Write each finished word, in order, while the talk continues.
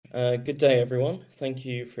Good day, everyone. Thank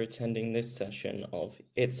you for attending this session of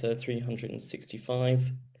ITSA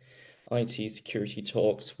 365 IT Security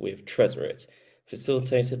Talks with Tresorit,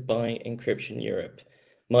 facilitated by Encryption Europe.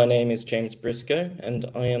 My name is James Briscoe, and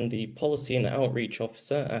I am the Policy and Outreach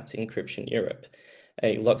Officer at Encryption Europe,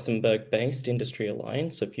 a Luxembourg-based industry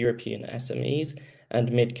alliance of European SMEs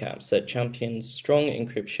and mid-caps that champions strong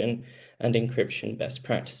encryption and encryption best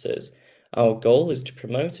practices. Our goal is to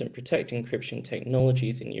promote and protect encryption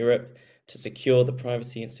technologies in Europe to secure the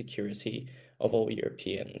privacy and security of all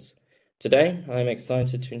Europeans. Today, I am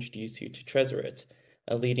excited to introduce you to Tresorit,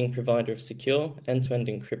 a leading provider of secure, end-to-end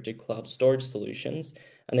encrypted cloud storage solutions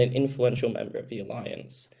and an influential member of the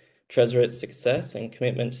Alliance. Tresorit's success and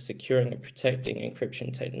commitment to securing and protecting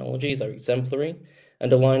encryption technologies are exemplary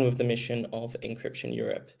and align with the mission of Encryption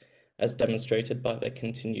Europe, as demonstrated by their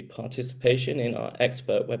continued participation in our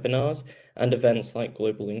expert webinars and events like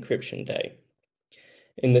Global Encryption Day.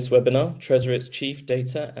 In this webinar, Tresorit's Chief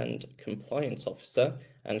Data and Compliance Officer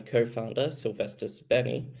and co-founder, Sylvester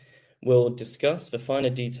Sebeni, will discuss the finer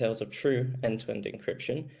details of true end-to-end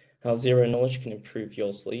encryption, how zero knowledge can improve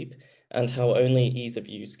your sleep, and how only ease of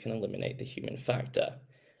use can eliminate the human factor.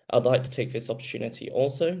 I'd like to take this opportunity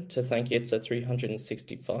also to thank ITSA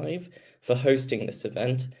 365 for hosting this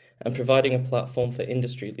event and providing a platform for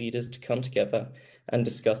industry leaders to come together and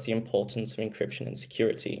discuss the importance of encryption and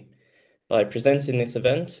security. By presenting this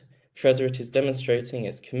event, Tresorit is demonstrating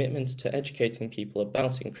its commitment to educating people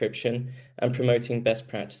about encryption and promoting best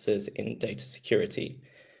practices in data security.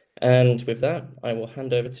 And with that, I will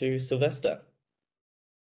hand over to Sylvester.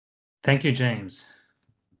 Thank you, James.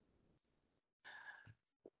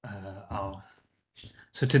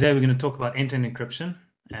 So today we're going to talk about end-to-end encryption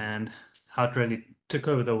and how it really took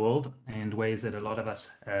over the world in ways that a lot of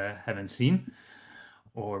us haven't seen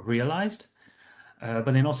or realized. But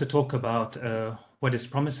then also talk about what its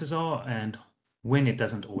promises are and when it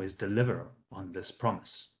doesn't always deliver on this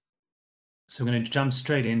promise. So we're going to jump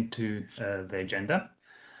straight into the agenda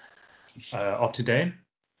of today.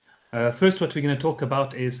 First, what we're going to talk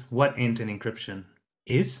about is what end-to-end encryption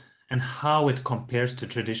is and how it compares to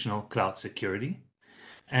traditional cloud security.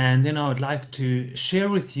 And then I would like to share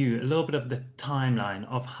with you a little bit of the timeline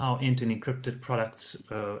of how end-to-end encrypted products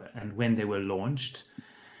and when they were launched.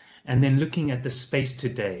 And then looking at the space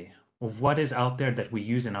today of what is out there that we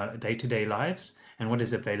use in our day-to-day lives and what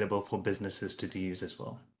is available for businesses to use as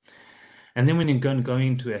well. And then we're going to go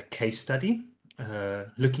into a case study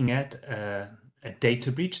looking at a data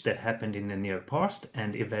breach that happened in the near past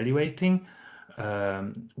and evaluating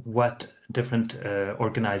what different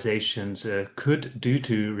organizations could do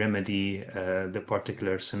to remedy the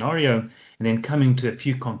particular scenario, and then coming to a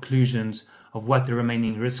few conclusions of what the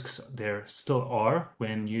remaining risks there still are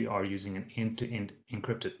when you are using an end-to-end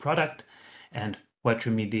encrypted product and what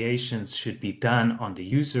remediations should be done on the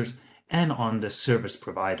users and on the service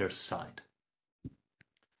provider side.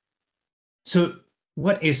 So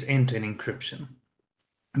what is end-to-end encryption?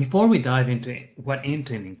 Before we dive into what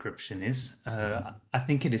end-to-end encryption is, I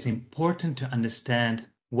think it is important to understand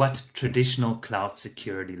what traditional cloud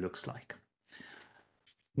security looks like.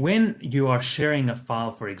 When you are sharing a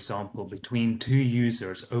file, for example, between two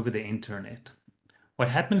users over the internet, what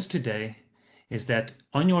happens today is that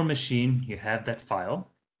on your machine, you have that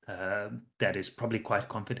file that is probably quite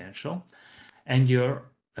confidential, and you're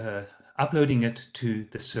uploading it to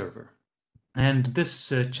the server. And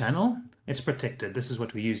this channel, it's protected. This is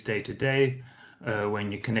what we use day to day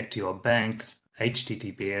when you connect to your bank,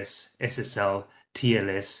 HTTPS, SSL,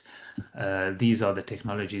 TLS. These are the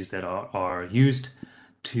technologies that are used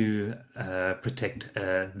to protect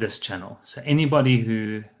this channel. So anybody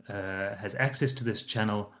who has access to this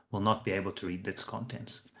channel will not be able to read its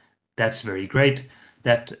contents. That's very great.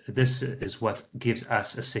 That this is what gives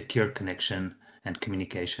us a secure connection and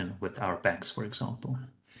communication with our banks, for example.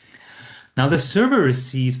 Now the server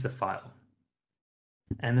receives the file,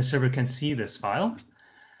 and the server can see this file.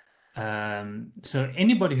 So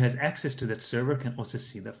anybody who has access to that server can also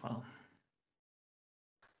see the file.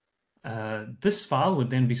 This file would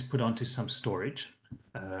then be put onto some storage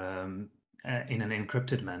in an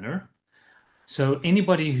encrypted manner. So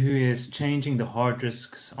anybody who is changing the hard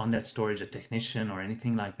disks on that storage, a technician or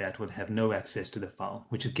anything like that, would have no access to the file,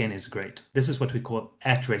 which again is great. This is what we call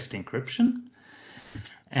at-rest encryption.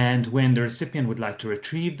 And when the recipient would like to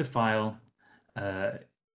retrieve the file,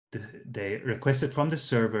 they request it from the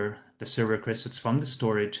server requests it from the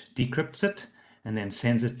storage, decrypts it, and then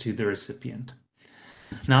sends it to the recipient.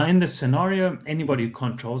 Now, in this scenario, anybody who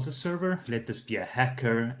controls the server, let this be a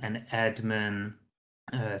hacker, an admin,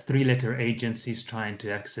 three-letter agencies trying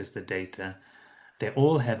to access the data, they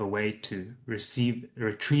all have a way to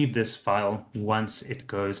retrieve this file once it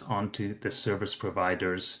goes onto the service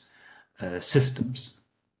provider's systems.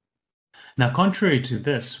 Now, contrary to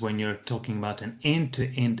this, when you're talking about an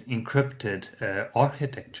end-to-end encrypted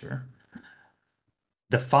architecture,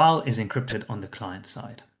 the file is encrypted on the client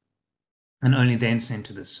side and only then sent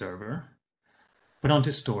to the server, put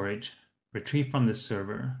onto storage, retrieved from the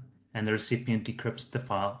server, and the recipient decrypts the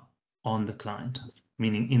file on the client,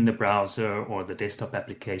 meaning in the browser or the desktop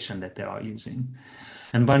application that they are using.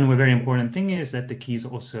 And one very important thing is that the key is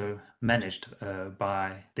also managed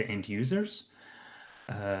by the end users,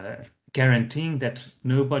 guaranteeing that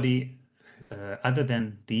nobody other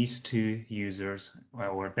than these two users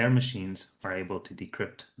or their machines are able to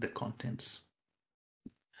decrypt the contents.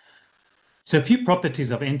 So a few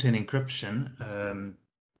properties of end-to-end encryption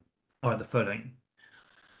are the following.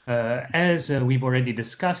 As we've already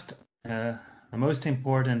discussed, the most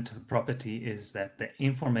important property is that the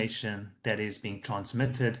information that is being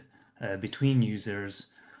transmitted between users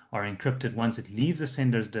are encrypted once it leaves the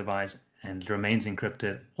sender's device and remains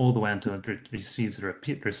encrypted all the way until it receives the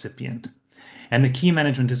recipient. And the key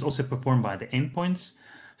management is also performed by the endpoints.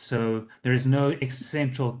 So there is no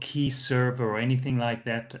central key server or anything like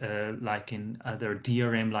that, like in other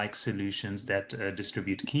DRM-like solutions that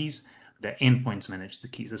distribute keys. The endpoints manage the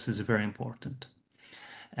keys. This is very important.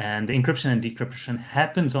 And the encryption and decryption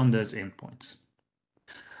happens on those endpoints.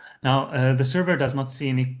 Now, the server does not see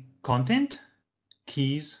any content,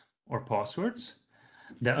 keys, or passwords.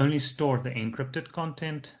 They only store the encrypted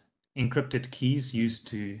content, encrypted keys used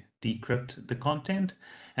to decrypt the content,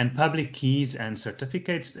 and public keys and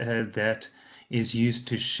certificates that is used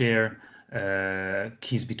to share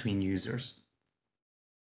keys between users.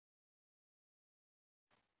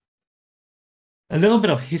 A little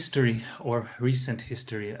bit of history or recent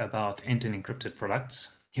history about end-to-end encrypted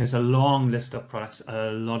products. Here's a long list of products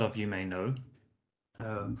a lot of you may know.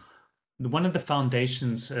 One of the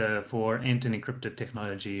foundations for end-to-end encrypted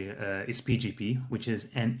technology is PGP, which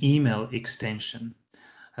is an email extension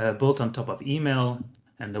built on top of email.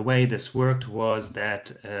 And the way this worked was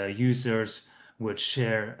that users would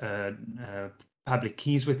share public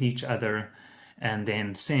keys with each other and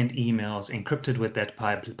then send emails encrypted with that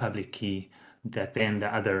public key that then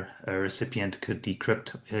the other recipient could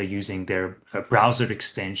decrypt using their browser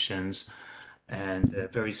extensions and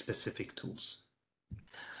very specific tools.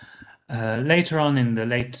 Later on in the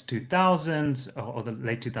late 2000s or the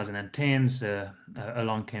late 2010s,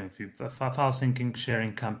 along came a few file syncing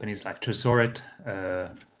sharing companies like Tresorit,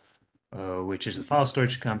 which is a file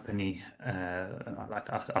storage company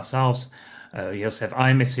like ourselves. You also have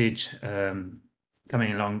iMessage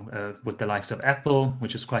coming along with the likes of Apple,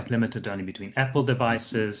 which is quite limited only between Apple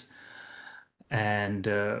devices. And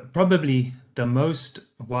probably the most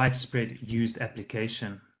widespread used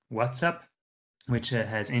application, WhatsApp, which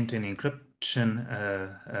has end-to-end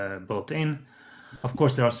encryption built in. Of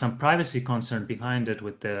course, there are some privacy concerns behind it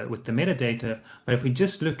with the metadata, but if we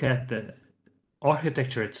just look at the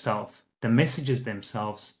architecture itself, the messages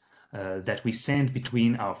themselves that we send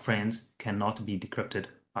between our friends cannot be decrypted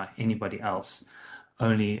by anybody else,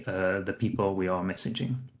 only the people we are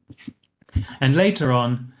messaging. And later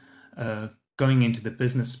on, going into the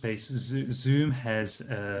business space, Zoom has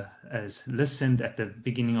listened at the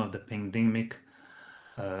beginning of the pandemic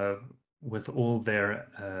with all their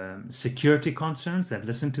security concerns. They've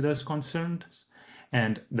listened to those concerns,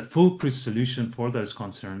 and the foolproof solution for those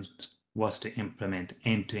concerns was to implement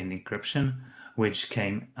end-to-end encryption, which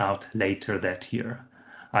came out later that year.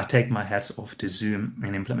 I take my hats off to Zoom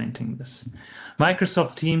in implementing this.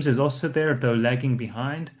 Microsoft Teams is also there, though lagging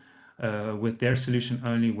behind, with their solution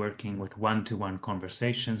only working with one-to-one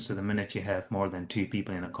conversations. So the minute you have more than two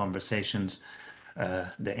people in a conversations,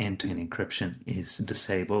 the end-to-end encryption is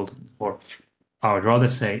disabled, or I would rather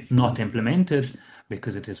say not implemented,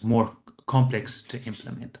 because it is more complex to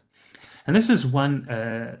implement. And this is one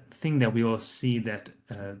thing that we all see, that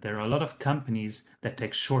there are a lot of companies that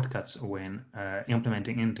take shortcuts when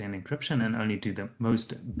implementing end-to-end encryption and only do the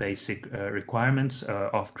most basic requirements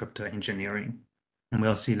of crypto engineering. And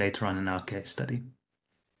we'll see later on in our case study.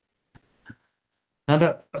 Now,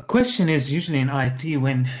 the question is usually in IT,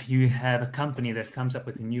 when you have a company that comes up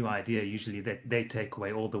with a new idea, usually that they take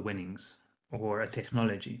away all the winnings or a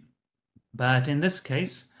technology. But in this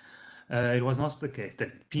case, it was not the case.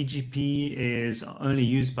 That PGP is only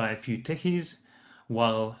used by a few techies,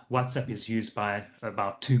 while WhatsApp is used by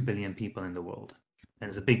about 2 billion people in the world. And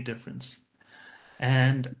there's a big difference.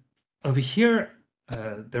 And over here,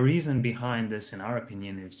 the reason behind this, in our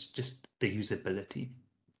opinion, is just the usability.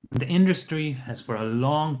 The industry has for a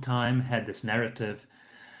long time had this narrative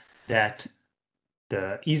that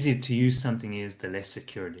the easier to use something is, the less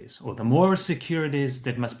secure it is, or the more secure it is,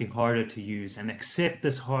 that must be harder to use and accept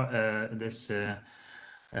these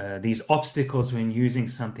obstacles when using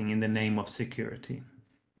something in the name of security.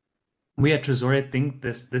 We at Tresoriat think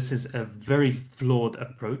this is a very flawed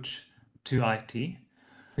approach to IT,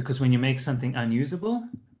 because when you make something unusable,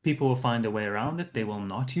 people will find a way around it. They will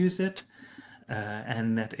not use it.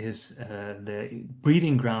 And that is the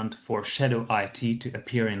breeding ground for shadow IT to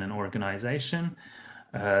appear in an organization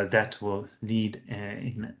that will lead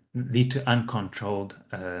to uncontrolled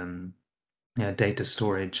data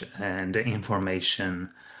storage and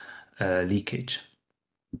information leakage.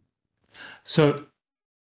 So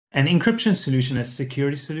an encryption solution, a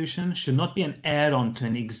security solution, should not be an add-on to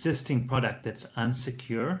an existing product that's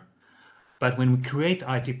unsecure. But when we create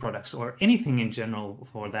IT products, or anything in general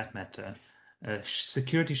for that matter,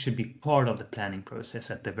 security should be part of the planning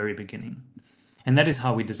process at the very beginning. And that is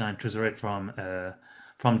how we designed Tresoriat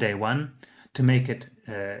from day one, to make it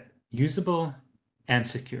usable and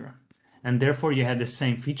secure. And therefore you have the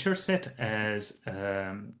same feature set as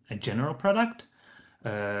a general product,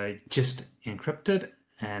 just encrypted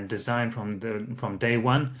and designed from day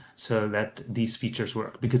one so that these features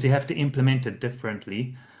work, because you have to implement it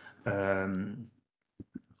differently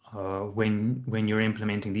when you're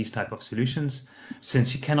implementing these type of solutions,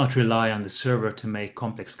 since you cannot rely on the server to make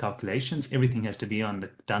complex calculations. Everything has to be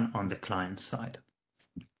done on the client side.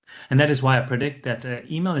 And that is why I predict that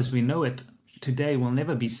email as we know it today will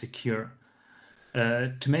never be secure.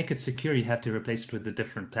 To make it secure, you have to replace it with a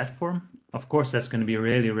different platform. Of course, that's going to be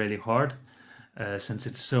really, really hard since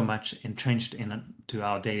it's so much entrenched into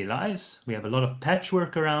our daily lives. We have a lot of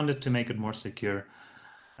patchwork around it to make it more secure.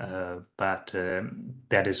 But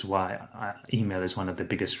that is why email is one of the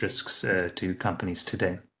biggest risks to companies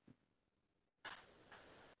today.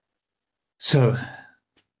 So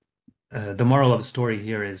the moral of the story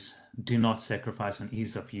here is, do not sacrifice on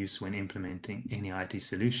ease of use when implementing any IT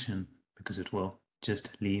solution, because it will just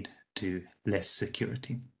lead to less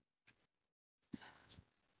security.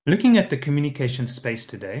 Looking at the communication space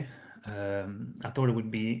today, I thought it would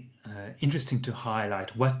be interesting to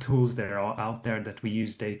highlight what tools there are out there that we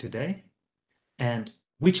use day to day, and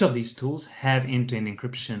which of these tools have end-to-end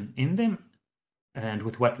encryption in them, and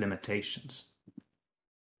with what limitations.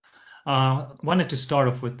 Wanted to start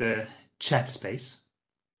off with the chat space.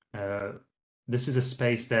 This is a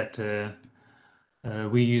space that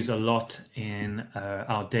we use a lot in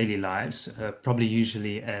our daily lives, probably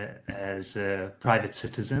usually as private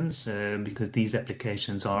citizens, because these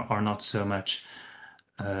applications are not so much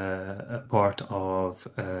a part of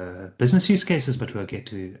business use cases, but we'll get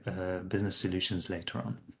to business solutions later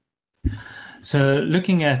on. So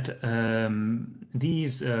looking at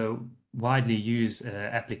these widely used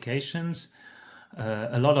applications,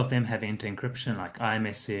 a lot of them have end-to-end encryption, like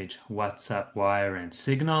iMessage, WhatsApp, Wire, and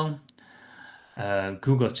Signal.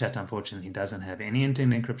 Google Chat unfortunately doesn't have any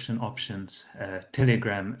end-to-end encryption options.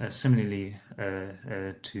 Telegram, similarly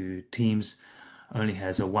to Teams, only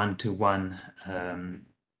has a one-to-one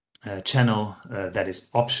channel that is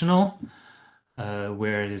optional,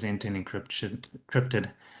 where it is end-to-end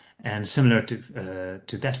encrypted. And similar to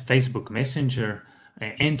that, Facebook Messenger,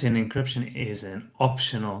 end-to-end encryption is an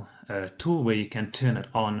optional tool where you can turn it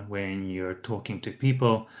on when you're talking to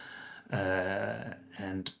people.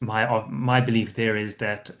 And my belief there is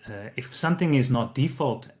that if something is not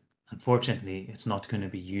default, unfortunately, it's not going to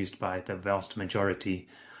be used by the vast majority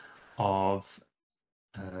of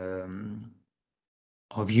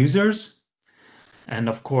users. And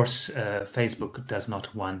of course, Facebook does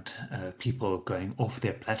not want people going off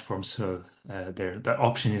their platform, so the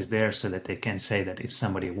option is there so that they can say that if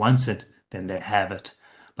somebody wants it, then they have it.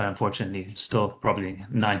 But unfortunately, still probably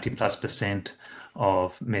 90+%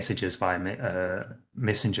 of messages via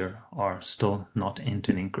Messenger are still not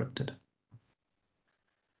end-to-end encrypted.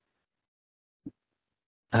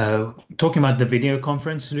 Talking about the video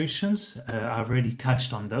conference solutions, I've already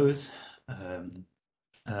touched on those.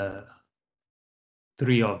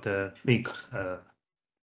 Three of the big or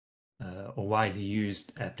widely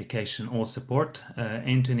used application all support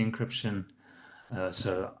end-to-end encryption.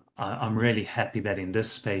 So I'm really happy that in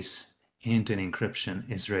this space, end-to-end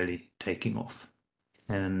encryption is really taking off.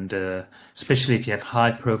 And especially if you have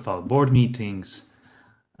high-profile board meetings,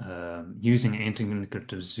 using an end-to-end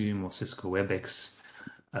encrypted Zoom or Cisco WebEx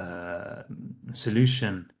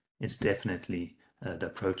solution is definitely the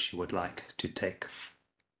approach you would like to take.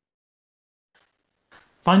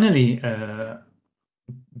 Finally,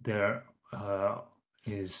 there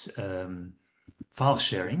is file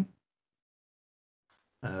sharing,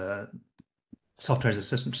 software as a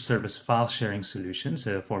service file sharing solutions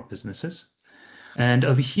for businesses. And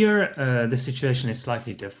over here, the situation is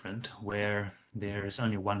slightly different, where there is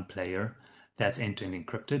only one player that's end-to-end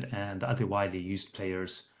encrypted, and the other widely used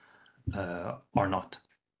players are not.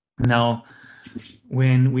 Now,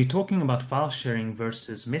 when we're talking about file sharing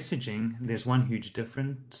versus messaging, there's one huge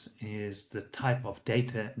difference is the type of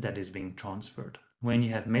data that is being transferred. When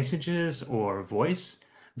you have messages or voice,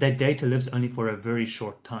 that data lives only for a very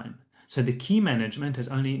short time. So the key management has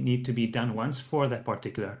only need to be done once for that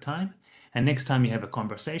particular time. And next time you have a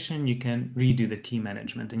conversation, you can redo the key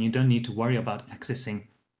management and you don't need to worry about accessing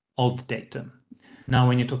old data. Now,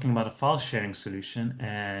 when you're talking about a file sharing solution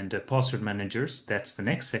and password managers, that's the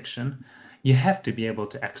next section, you have to be able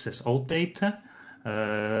to access old data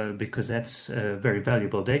because that's very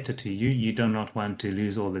valuable data to you. You do not want to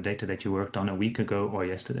lose all the data that you worked on a week ago or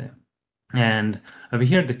yesterday. And over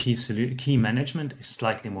here, the key management is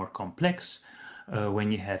slightly more complex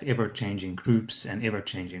when you have ever-changing groups and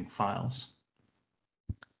ever-changing files.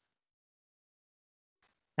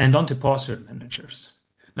 And on to password managers.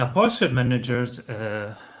 Now, password managers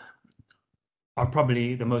are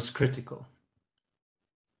probably the most critical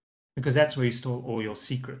because that's where you store all your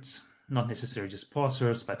secrets, not necessarily just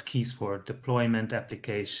passwords, but keys for deployment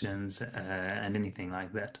applications and anything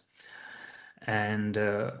like that. And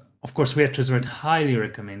of course, we at Trezor highly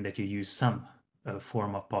recommend that you use some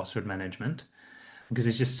form of password management because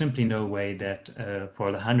there's just simply no way that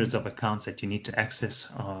for the hundreds of accounts that you need to access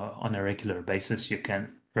on a regular basis, you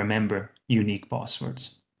can remember unique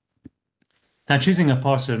passwords. Now, choosing a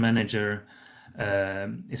password manager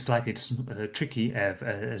is slightly tricky,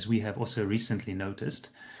 as we have also recently noticed.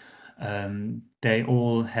 They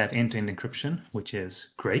all have end-to-end encryption, which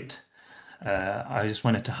is great. I just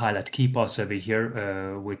wanted to highlight KeePass over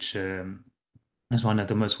here, which is one of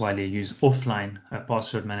the most widely used offline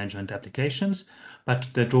password management applications. But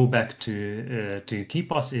the drawback to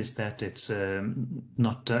KeePass is that it's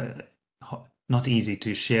not easy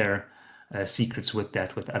to share secrets with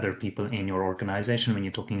other people in your organization when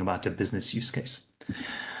you're talking about a business use case.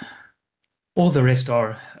 All the rest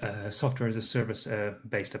are software as a service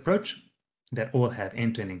based approach that all have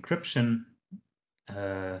end-to-end encryption.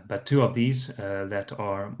 But two of these that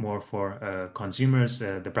are more for consumers,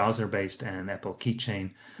 the browser-based and Apple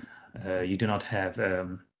Keychain, you do not have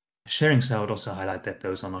sharing. So I would also highlight that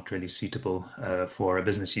those are not really suitable for a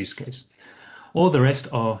business use case. All the rest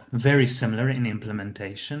are very similar in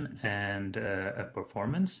implementation and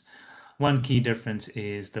performance. One key difference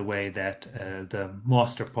is the way that the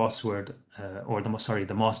master password or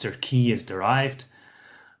the master key is derived.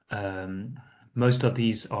 Most of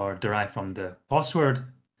these are derived from the password,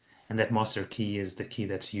 and that master key is the key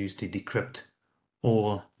that's used to decrypt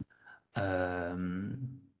all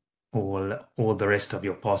the rest of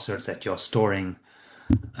your passwords that you're storing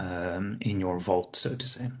in your vault, so to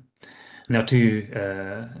say. Now, two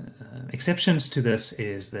exceptions to this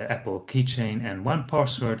is the Apple Keychain and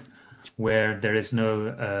 1Password, where there is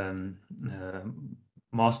no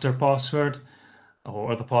master password,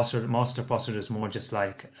 or the master password is more just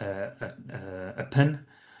like a PIN.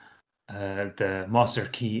 The master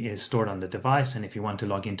key is stored on the device, and if you want to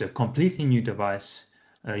log into a completely new device,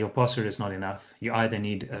 your password is not enough. You either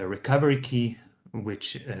need a recovery key,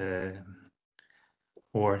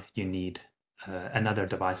 or you need another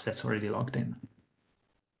device that's already logged in.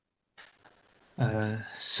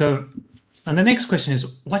 And the next question is,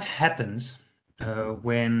 what happens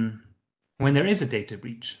when there is a data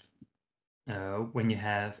breach, when you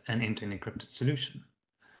have an end-to-end encrypted solution?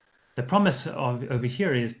 The promise over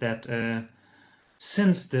here is that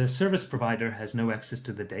since the service provider has no access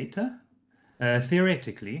to the data,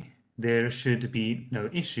 theoretically, there should be no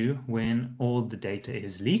issue when all the data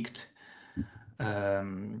is leaked,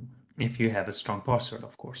 if you have a strong password,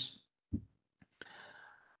 of course.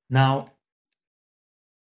 Now,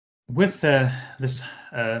 with this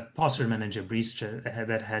password manager breach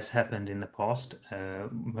that has happened in the past,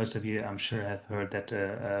 most of you, I'm sure, have heard that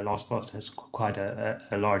LastPass has quite a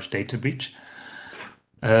large data breach.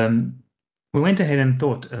 We went ahead and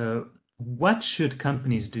thought, what should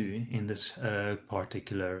companies do in this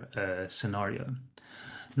particular scenario?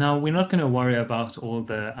 Now, we're not going to worry about all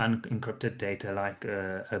the unencrypted data like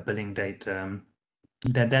billing data.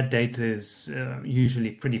 That data is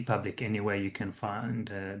usually pretty public anyway. You can find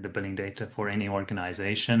the billing data for any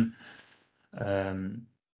organization. And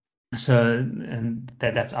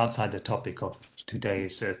that's outside the topic of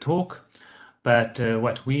today's talk. But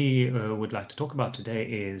what we would like to talk about today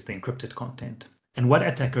is the encrypted content and what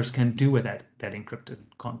attackers can do with that encrypted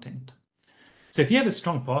content. So if you have a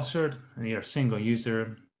strong password and you're a single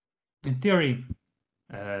user, in theory,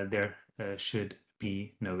 there should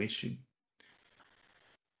be no issue.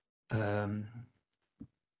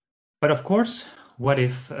 But of course, what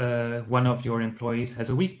if one of your employees has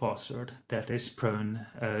a weak password that is prone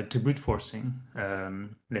to brute forcing?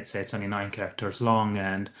 Let's say it's only 9 characters long,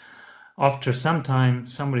 and after some time,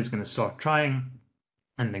 somebody's going to start trying,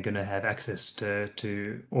 and they're going to have access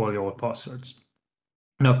to all your passwords.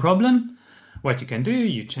 No problem. What you can do,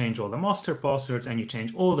 you change all the master passwords and you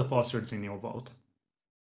change all the passwords in your vault.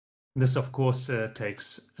 This, of course,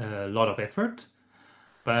 takes a lot of effort,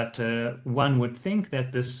 but one would think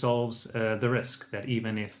that this solves the risk that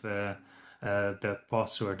even if the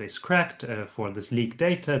password is cracked for this leaked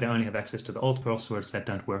data, they only have access to the old passwords that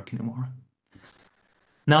don't work anymore.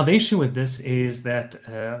 Now, the issue with this is that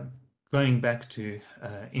going back to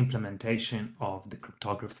implementation of the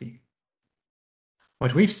cryptography,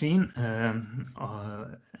 what we've seen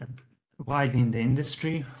widely in the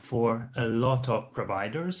industry for a lot of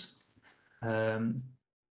providers,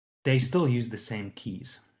 they still use the same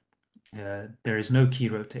keys. There is no key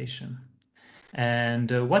rotation. And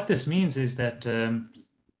what this means is that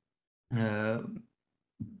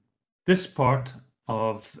this part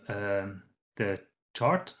of the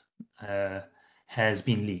chart has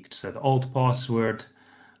been leaked. So the old password,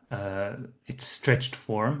 its stretched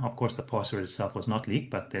form, of course, the password itself was not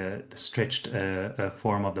leaked, but the stretched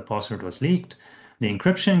form of the password was leaked, the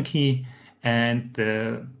encryption key, and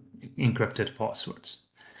the encrypted passwords.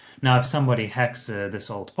 Now, if somebody hacks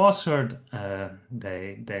this old password,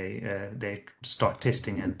 they start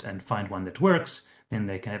testing and find one that works, then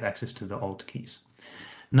they can have access to the old keys.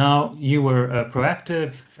 Now, you were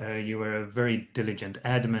proactive, you were a very diligent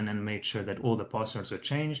admin and made sure that all the passwords were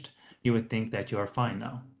changed. You would think that you are fine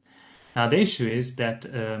now. Now, the issue is that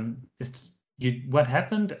what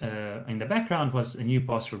happened in the background was a new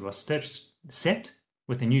password was set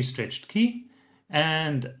with a new stretched key,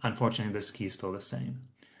 and unfortunately, this key is still the same.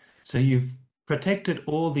 So you've protected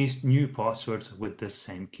all these new passwords with this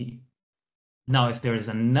same key. Now, if there is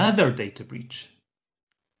another data breach,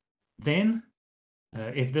 then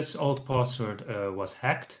if this old password was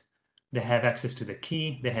hacked, they have access to the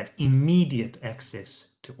key, they have immediate access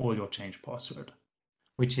to all your changed password,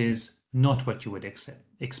 which is not what you would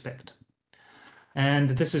expect. And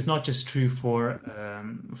this is not just true for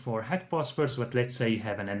hacked passwords, but let's say you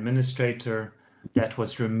have an administrator that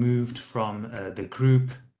was removed from the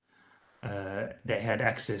group. They had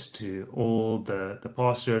access to all the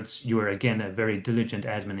passwords. You were, again, a very diligent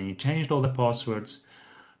admin and you changed all the passwords,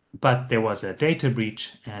 but there was a data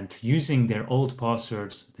breach, and using their old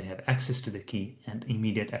passwords, they have access to the key and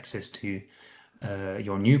immediate access to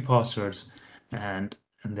your new passwords. And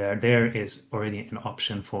there is already an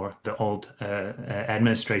option for the old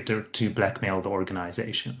administrator to blackmail the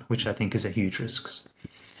organization, which I think is a huge risk.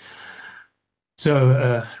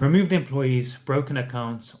 So removed employees, broken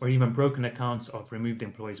accounts, or even broken accounts of removed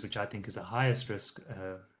employees, which I think is the highest risk,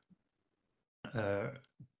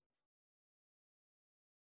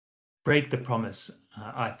 break the promise,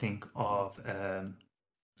 I think, of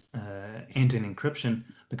end-to-end encryption,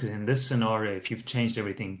 because in this scenario, if you've changed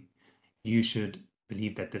everything, you should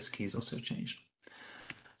believe that this key is also changed.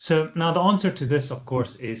 So now the answer to this, of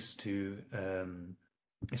course, is to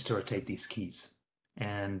rotate these keys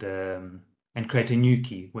and create a new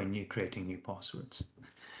key when you're creating new passwords.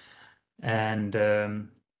 And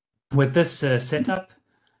with this setup,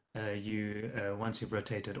 once you've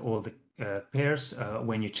rotated all the pairs,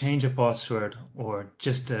 when you change a password, or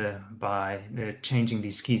just by changing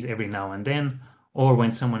these keys every now and then, or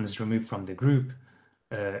when someone is removed from the group,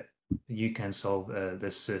 you can solve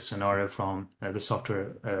this scenario from the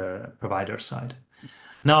software provider side.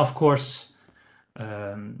 Now, of course,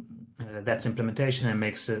 that's implementation and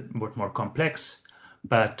makes it more complex,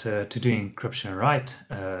 but to do encryption right,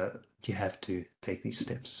 you have to take these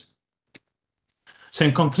steps. So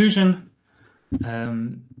in conclusion,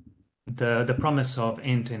 the promise of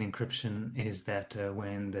end-to-end encryption is that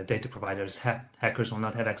when the data providers hackers will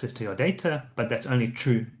not have access to your data, but that's only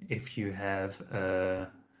true if you have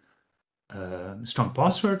strong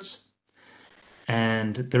passwords.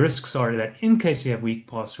 And the risks are that in case you have weak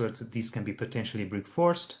passwords, these can be potentially brute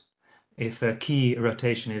forced. If a key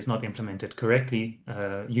rotation is not implemented correctly,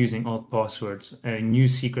 using old passwords, new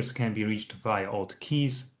secrets can be reached via old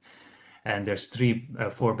keys. And there's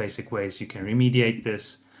 4 basic ways you can remediate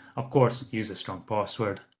this. Of course, use a strong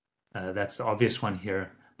password. That's the obvious one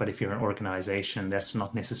here. But if you're an organization, that's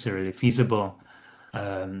not necessarily feasible.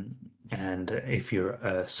 And if you're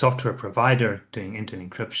a software provider doing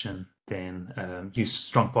end-to-end encryption, then use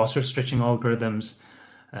strong password stretching algorithms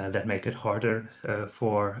that make it harder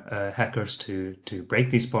for hackers to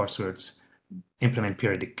break these passwords, implement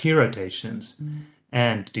periodic key rotations,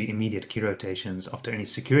 and do immediate key rotations after any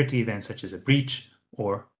security events such as a breach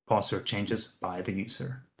or password changes by the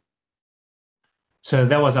user. So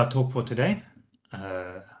that was our talk for today.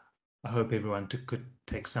 I hope everyone could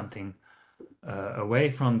take something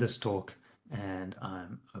away from this talk, and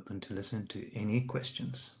I'm open to listen to any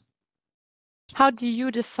questions. How do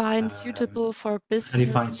you define suitable for How do you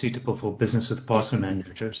find business? suitable for business with password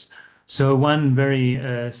managers? So one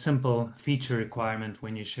very simple feature requirement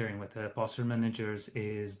when you're sharing with password managers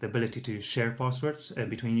is the ability to share passwords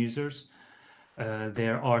between users.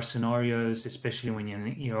 There are scenarios, especially when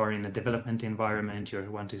you're in a development environment, you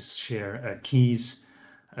want to share keys,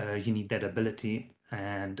 you need that ability.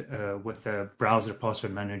 And with a browser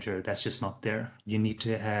password manager, that's just not there. You need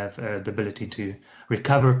to have the ability to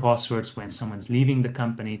recover passwords when someone's leaving the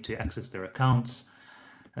company to access their accounts.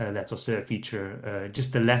 That's also a feature.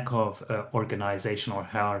 Just the lack of organization or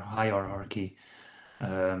hierarchy.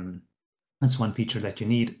 That's one feature that you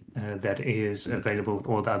need that is available with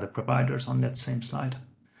all the other providers on that same slide.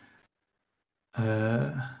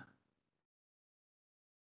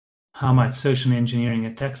 How might social engineering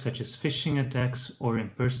attacks such as phishing attacks or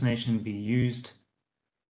impersonation be used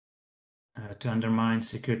to undermine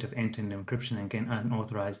security of end-to-end encryption and gain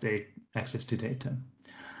unauthorized access to data?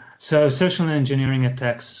 So social engineering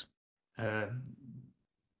attacks,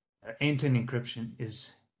 end-to-end encryption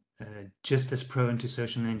is just as prone to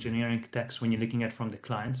social engineering attacks when you're looking at it from the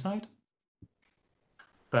client side.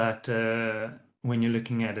 But when you're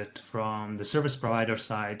looking at it from the service provider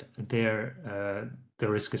side, there the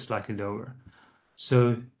risk is slightly lower.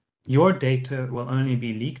 So your data will only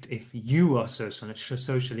be leaked if you are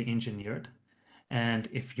socially engineered. And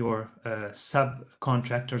if your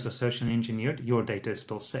subcontractors are socially engineered, your data is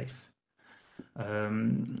still safe.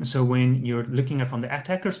 So when you're looking at it from the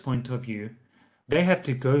attacker's point of view, they have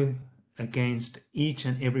to go against each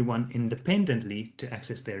and everyone independently to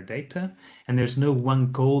access their data. And there's no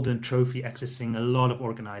one golden trophy accessing a lot of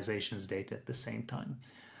organizations' data at the same time.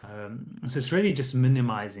 So it's really just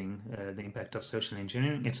minimizing the impact of social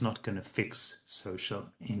engineering. It's not going to fix social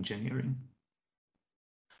engineering.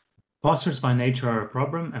 Passwords by nature are a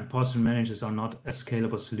problem, and password managers are not a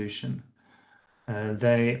scalable solution.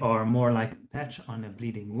 They are more like a patch on a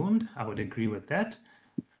bleeding wound. I would agree with that.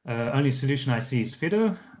 Only solution I see is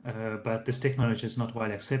FIDO, but this technology is not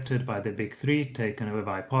widely accepted by the big three, taken over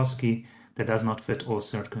by Passkey, that does not fit all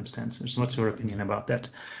circumstances. What's your opinion about that?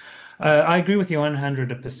 I agree with you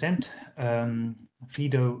 100%.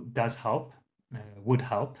 FIDO does help, would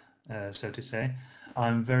help, so to say.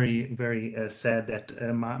 I'm very, very sad that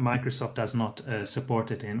Microsoft does not support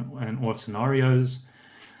it in all scenarios.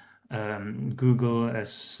 Google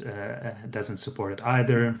doesn't support it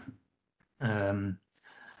either.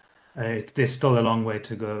 There's still a long way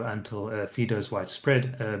to go until FIDO is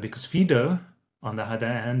widespread, because FIDO, on the other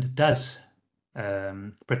hand, does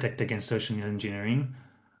protect against social engineering,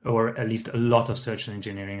 or at least a lot of social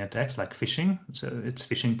engineering attacks like phishing. So it's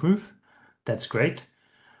phishing proof. That's great.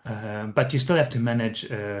 But you still have to manage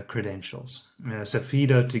credentials. So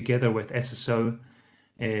FIDO together with SSO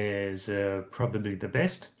is probably the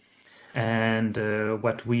best. And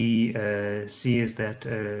what we see is that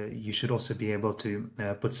you should also be able to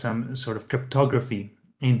put some sort of cryptography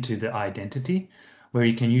into the identity, where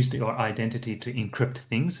you can use your identity to encrypt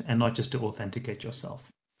things and not just to authenticate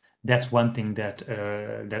yourself. That's one thing that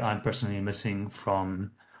that I'm personally missing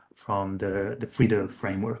from the FIDO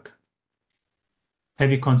framework.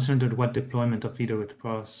 Have you considered what deployment of FIDO with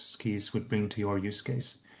passkeys would bring to your use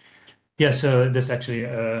case? Yeah, so this actually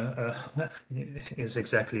is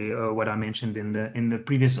exactly what I mentioned in the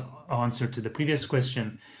previous answer to the previous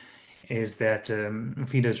question, is that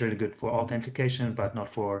FIDO is really good for authentication, but not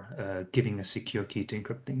for giving a secure key to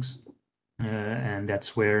encrypt things. And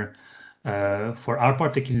that's where, for our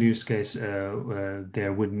particular use case,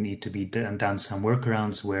 there would need to be done some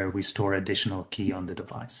workarounds where we store additional key on the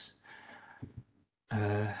device.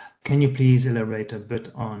 Can you please elaborate a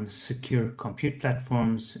bit on secure compute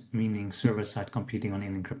platforms, meaning server-side computing on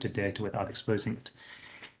encrypted data without exposing it?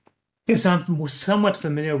 Yes, I'm somewhat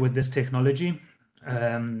familiar with this technology.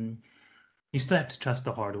 You still have to trust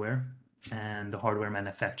the hardware and the hardware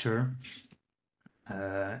manufacturer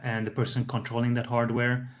and the person controlling that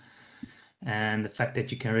hardware, and the fact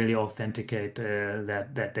that you can really authenticate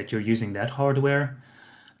that you're using that hardware.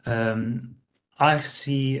 I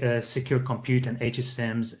see secure compute and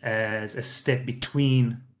HSMs as a step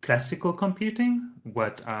between classical computing,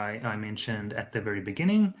 what I mentioned at the very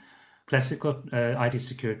beginning, classical IT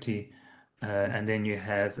security, and then you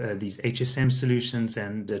have these HSM solutions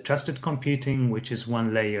and trusted computing, which is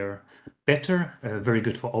one layer better, very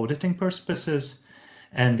good for auditing purposes.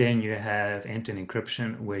 And then you have end-to-end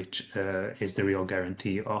encryption, which is the real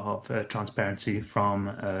guarantee of transparency from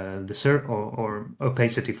the server or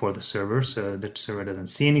opacity for the server, so the server doesn't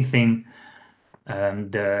see anything.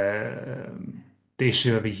 The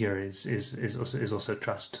issue over here is also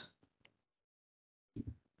trust.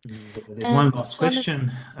 There's one last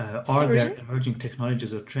question. Are there emerging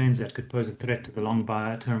technologies or trends that could pose a threat to the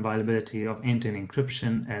long-term viability of end-to-end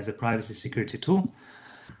encryption as a privacy security tool?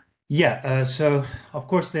 Yeah, so of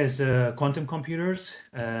course there's quantum computers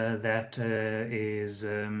that is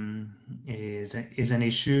an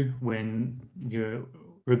issue when you're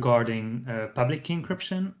regarding public key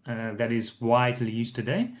encryption that is widely used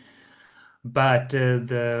today. But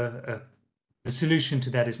the solution to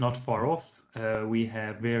that is not far off. We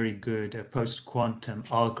have very good post-quantum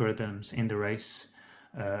algorithms in the race,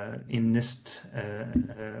 in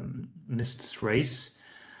NIST's race.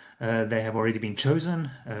 They have already been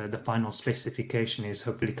chosen. The final specification is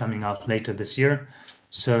hopefully coming out later this year.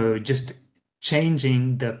 So just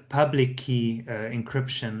changing the public key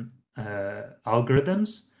encryption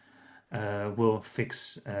algorithms will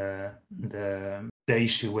fix the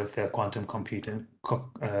issue with quantum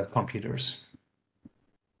computers.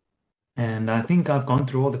 And I think I've gone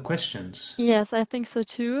through all the questions. Yes, I think so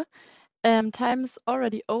too. Time is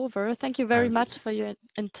already over. Thank you very much for your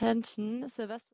attention, Sylvester.